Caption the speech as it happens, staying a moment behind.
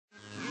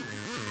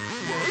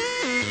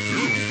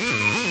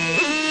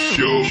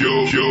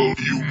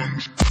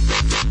humans.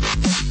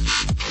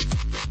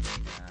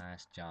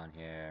 Guys, John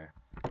here.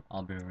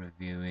 I'll be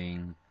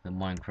reviewing the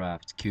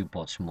Minecraft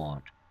Cubebots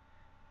mod.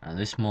 Now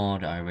this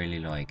mod I really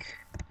like.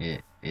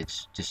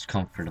 It's just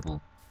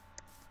comfortable.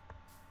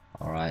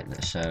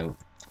 Alright, so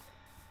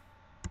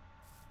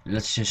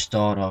let's just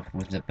start off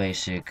with the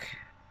basic.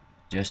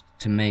 Just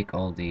to make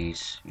all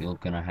these, you're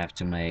gonna have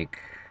to make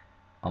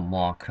a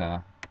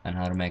marker, and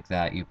how to make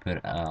that, you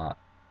put a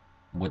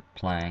wood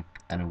plank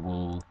and a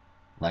wool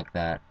like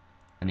that,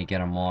 and you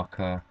get a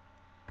marker,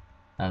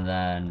 and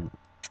then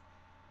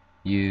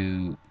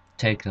you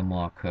take the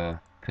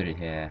marker, put it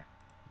here,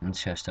 and the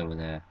chest over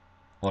there,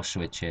 or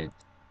switch it,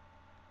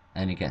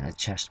 and you get a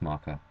chest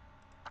marker.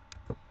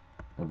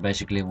 But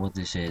basically what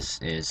this is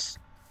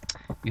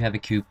you have a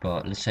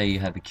cubebot. Let's say you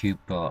have a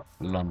cubebot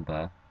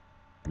lumber.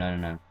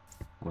 No.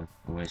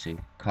 Where is he?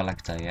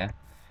 Collector, yeah?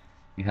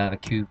 You have a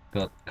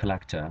cubebot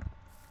collector,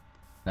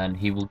 then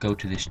he will go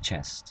to this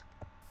chest.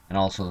 And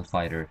also the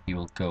fighter, he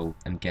will go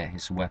and get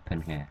his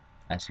weapon here.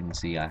 As you can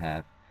see, I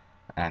have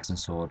axe and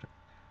sword.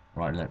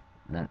 Right,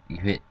 then you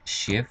hit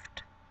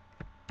shift,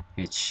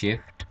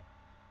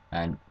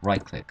 and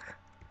right click,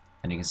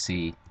 and you can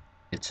see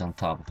it's on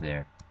top of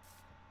there.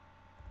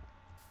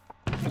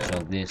 So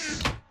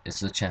this is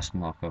the chest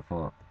marker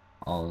for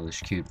all of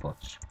these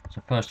cubebots.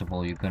 So first of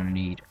all, you're gonna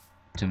need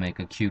to make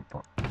a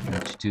cubebot,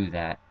 and to do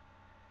that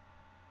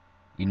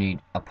you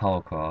need a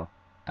power core,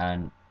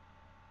 and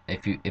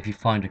if you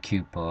find a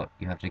cubebot,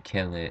 you have to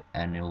kill it,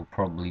 and it'll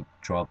probably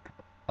drop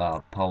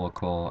power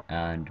core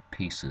and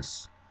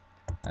pieces.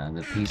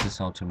 The pieces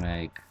how to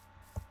make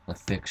the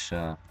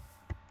fixture,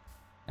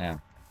 yeah,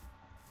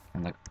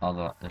 and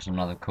there's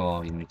another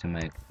core you need to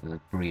make, the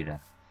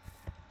breeder.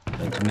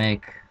 So to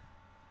make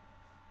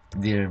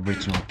the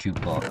original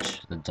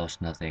cubebot that does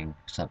nothing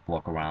except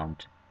walk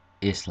around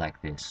is like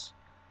this.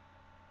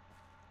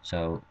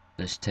 So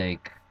let's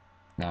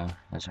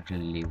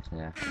actually leave it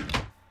there.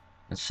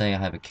 Let's say I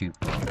have a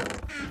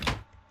cubebot.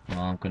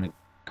 Now I'm gonna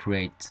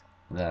create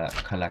the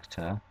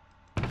collector.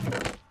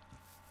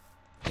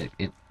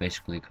 It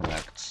basically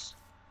collects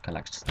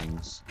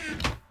things.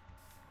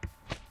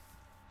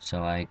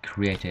 So I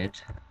create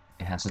it.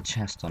 It has a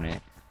chest on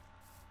it,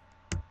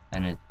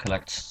 and it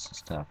collects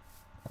stuff.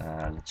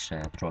 Let's say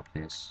I drop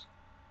this.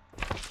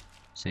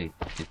 See,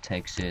 it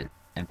takes it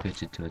and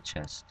puts it to a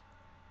chest.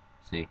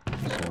 See,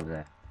 it's over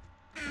there.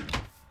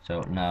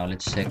 So now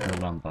let's take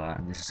the lumber,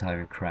 and this is how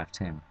you craft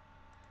him.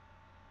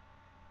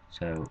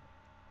 So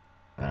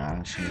I'm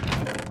actually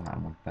gonna put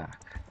that one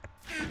back.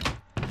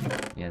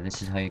 Yeah,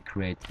 this is how you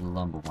create the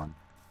lumber one.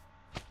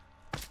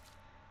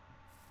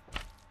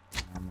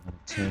 I'm gonna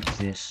take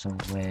this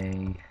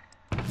away.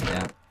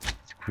 Yeah,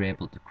 to create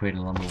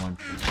a lumber one.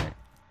 Okay.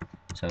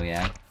 So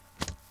yeah,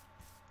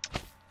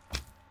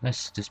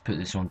 let's just put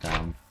this one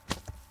down.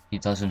 He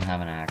doesn't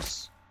have an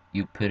axe.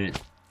 You put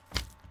it.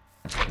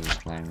 Let's put this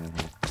flame in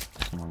here.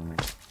 Come on,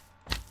 mate.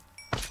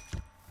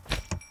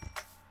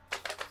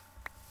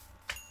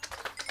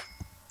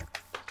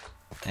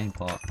 Dang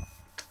pot.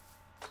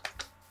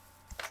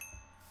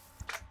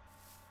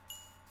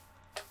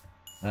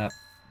 Yep.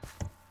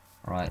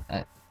 Right.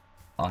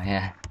 Oh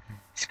yeah,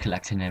 he's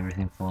collecting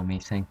everything for me.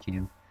 Thank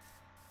you.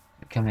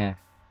 Come here.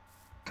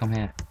 Come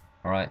here.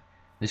 All right.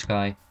 This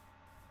guy.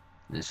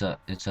 It's a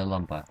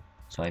lumber.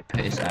 So I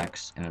put his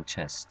axe in a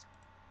chest.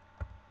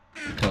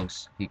 He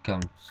goes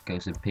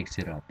and picks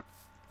it up.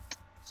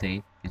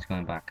 See, he's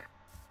going back.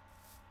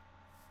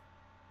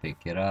 Pick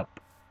it up.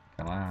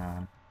 Come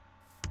on.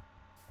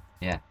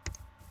 Yeah.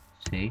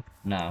 See,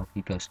 now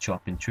he goes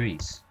chopping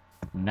trees.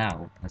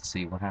 Now let's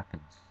see what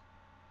happens.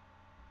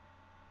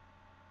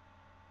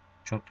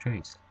 Chop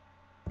trees.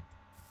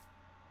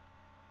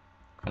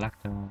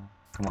 Collector.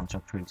 Come on,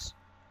 chop trees.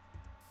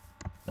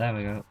 There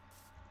we go.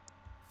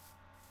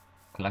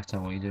 Collector,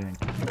 what are you doing?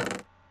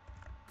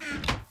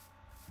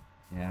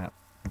 Yeah,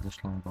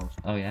 just long balls.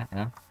 Oh yeah.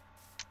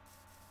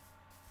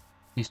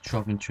 He's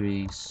chopping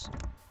trees,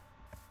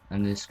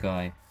 and this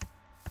guy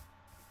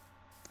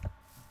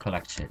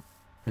collects it,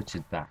 puts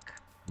it back.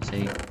 You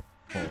see,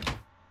 4.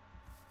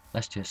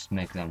 Let's just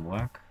make them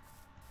work.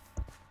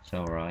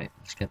 So right,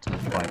 let's get to the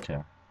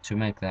fighter. To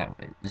make that,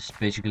 this is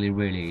basically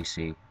really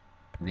easy.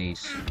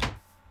 These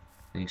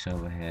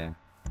over here,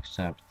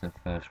 except the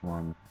first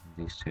one,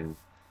 these two.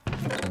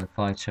 So the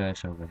fighter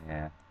is over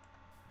here.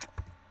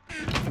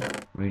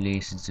 Really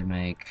easy to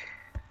make,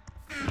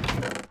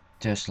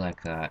 just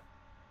like that.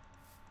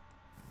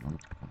 Put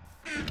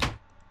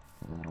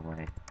that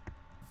away.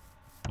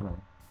 Hello.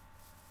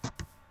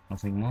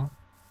 Nothing more?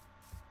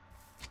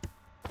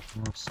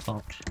 No, it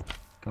stopped.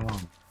 Go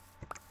on.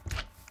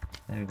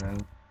 There we go.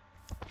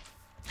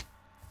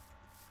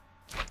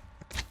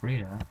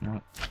 Breeder?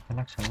 No.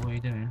 Alexa, what are you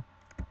doing?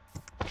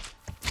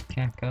 You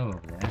can't go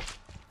over there.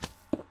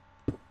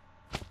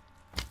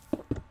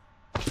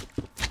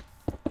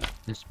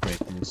 This break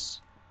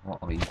this. What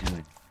are you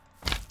doing?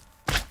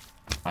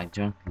 I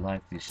don't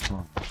like this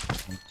one. I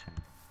hate him.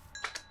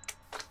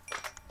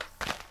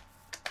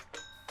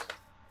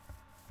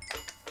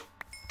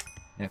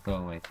 Yeah, go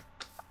away.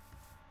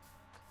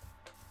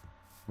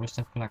 Where's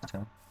the collector?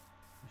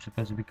 You're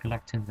supposed to be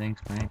collecting things,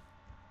 mate.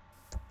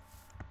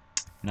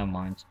 Never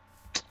mind.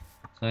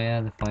 So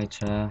yeah, the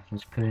fighter,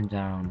 let's put him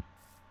down.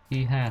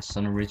 He has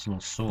an original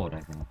sword,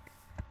 I think.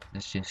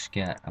 Let's just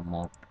get a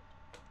mob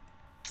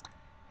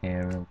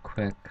here real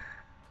quick.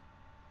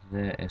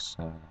 There is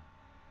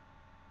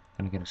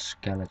gonna get a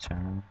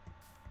skeleton.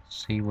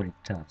 See what he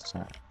does.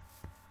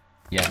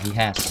 Yeah, he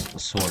has a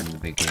sword in the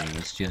beginning.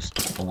 It's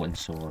just a wooden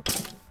sword.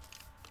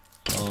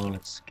 So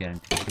let's get him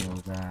to kill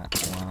that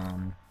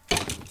one.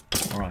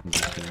 Or I can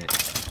just do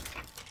it.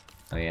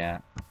 Oh yeah.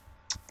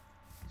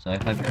 So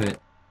if I put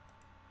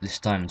this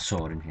diamond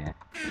sword in here,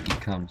 he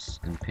comes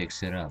and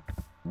picks it up.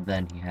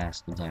 Then he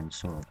has the diamond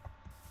sword.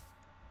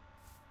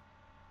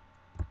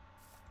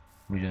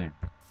 What are you doing?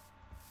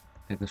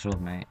 Pick the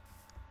sword, mate.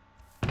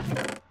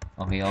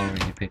 Oh, he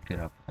already picked it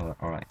up. Oh,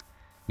 alright.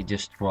 He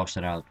just draws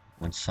it out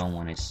when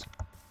someone is.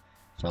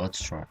 So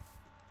let's try.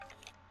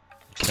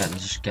 There's a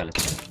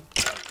skeleton.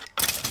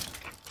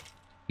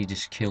 He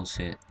just kills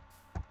it.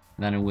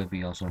 Then it will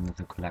be also with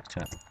the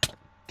collector.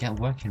 Get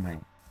working,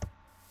 mate.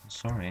 I'm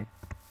sorry.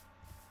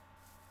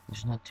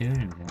 He's not doing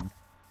anything.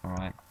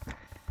 Alright.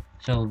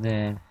 So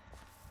there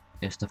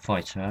is the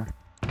fighter.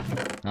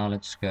 Now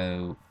let's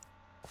go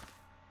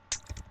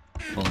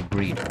for the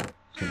breeder.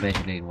 So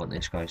basically what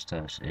this guy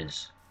does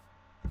is,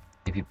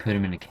 if you put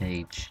him in a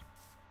cage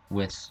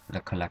with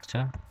the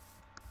collector,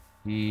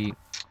 he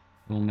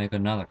will make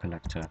another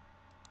collector.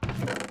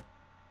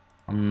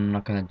 I'm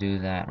not gonna do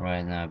that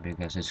right now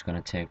because it's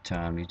gonna take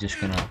time. You're just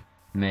gonna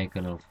make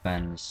a little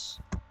fence.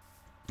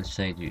 Let's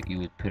say you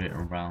would put it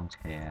around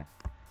here.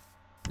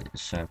 A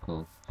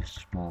circle, just a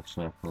small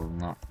circle,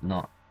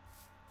 not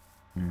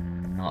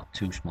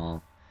too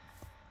small.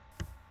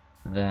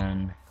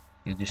 Then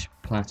you just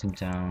plant him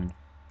down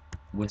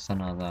with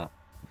another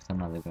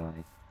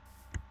guy.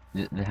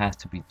 There has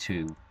to be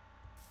two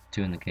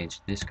in the cage.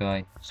 This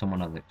guy, some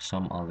other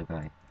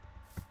guy,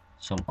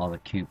 some other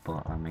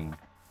Cubebot, I mean.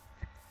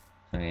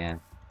 So yeah,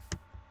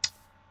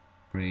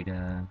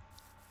 breeder.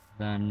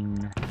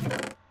 Then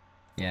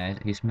yeah,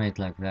 he's made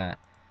like that.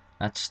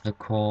 That's the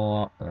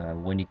core.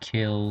 When you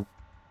kill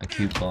a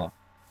Cubebot,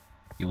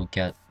 you will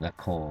get the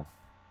core,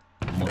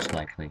 most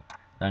likely.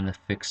 Then the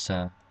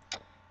fixer.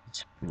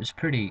 It's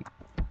pretty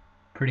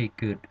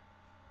good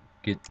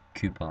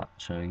Cubebot.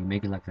 So you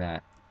make it like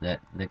that. That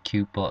the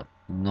Cubebot,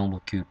 normal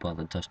Cubebot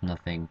that does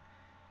nothing,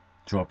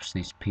 drops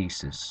these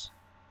pieces.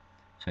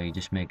 So you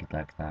just make it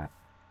like that.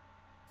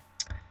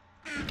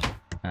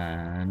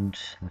 And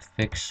the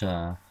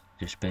fixer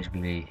just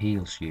basically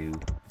heals you.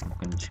 I'm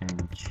gonna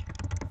change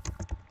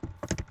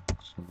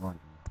survival.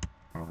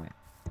 Alright.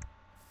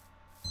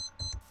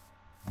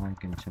 I'm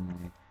going to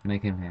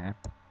make him here.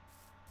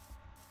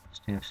 It's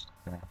just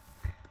there.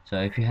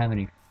 So if you have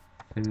any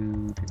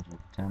food,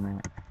 damn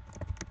it.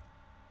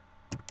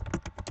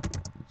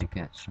 To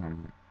get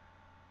some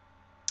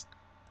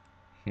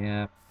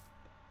here.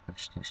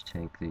 Let's just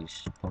take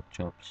these pot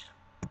jobs.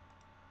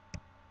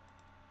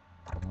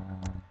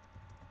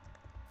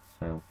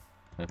 So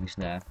he's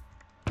there.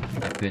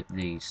 I put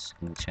these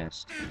in the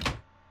chest.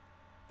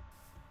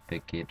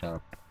 Pick it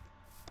up,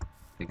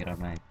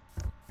 mate.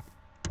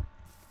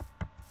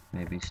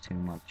 Maybe it's too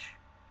much.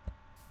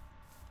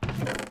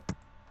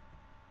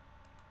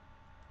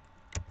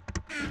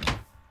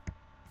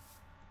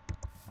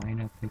 Why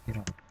not pick it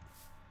up?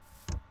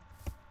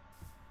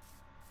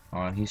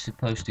 Alright, he's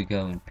supposed to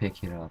go and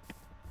pick it up.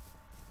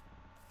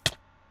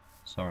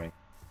 Sorry.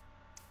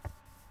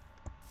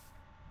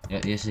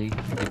 Yeah, you see?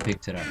 He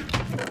picked it up.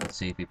 Let's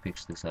see if he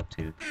picks this up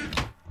too.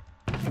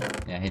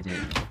 Yeah, he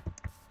did.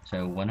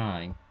 So when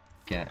I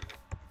get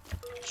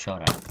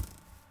shot at,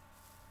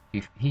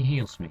 he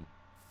heals me.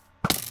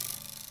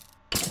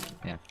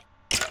 Yeah.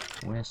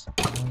 What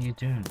are you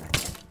doing, man?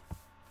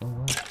 Go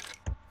work.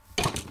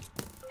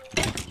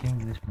 You're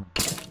killing this one.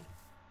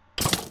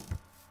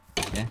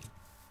 Yeah?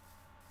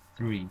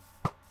 3.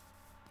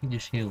 He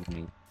just healed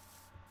me.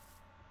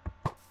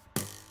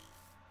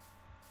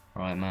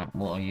 Alright, man,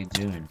 what are you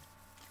doing?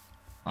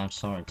 I'm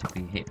sorry to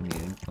be hitting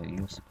you, but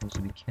you're supposed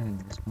to be killing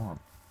this mob.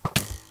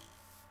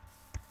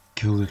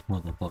 Kill this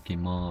motherfucking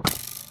mob.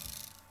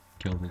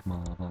 Kill this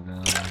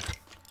motherfucker.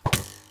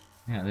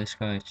 Yeah, this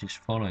guy is just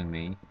following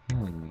me,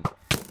 healing me.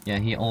 Yeah,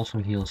 he also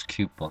heals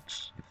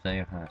Cubebots if they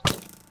are hurt.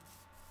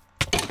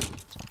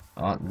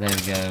 Oh, there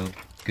we go.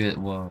 Good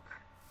work.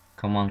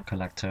 Come on,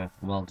 collector.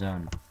 Well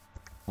done.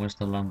 Where's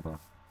the lumber?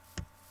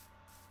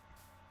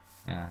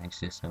 Yeah, he's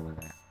just over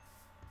there.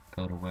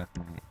 Go to work,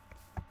 mate.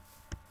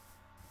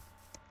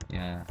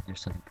 Yeah,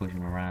 just have to push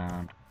him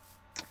around.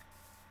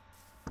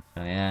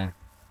 So yeah,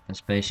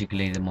 that's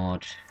basically the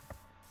mod.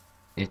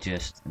 It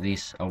just,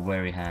 these are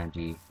very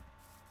handy.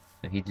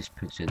 So he just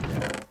puts it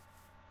there.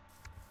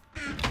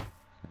 So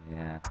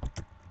yeah,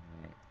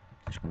 right.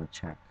 Just gonna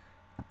check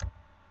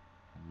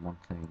one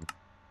thing.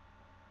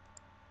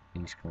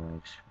 These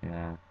guys,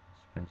 yeah,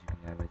 that's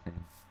basically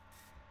everything.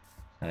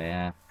 So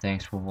yeah,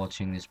 thanks for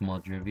watching this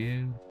mod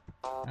review,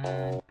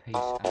 and peace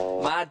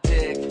out. My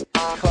dick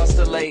cost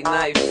a late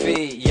night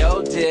fee.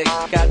 Yo dick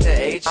got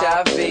the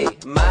HIV.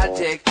 My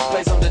dick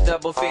plays on the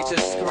double feature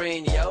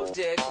screen. Yo,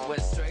 dick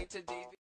went straight to DVD.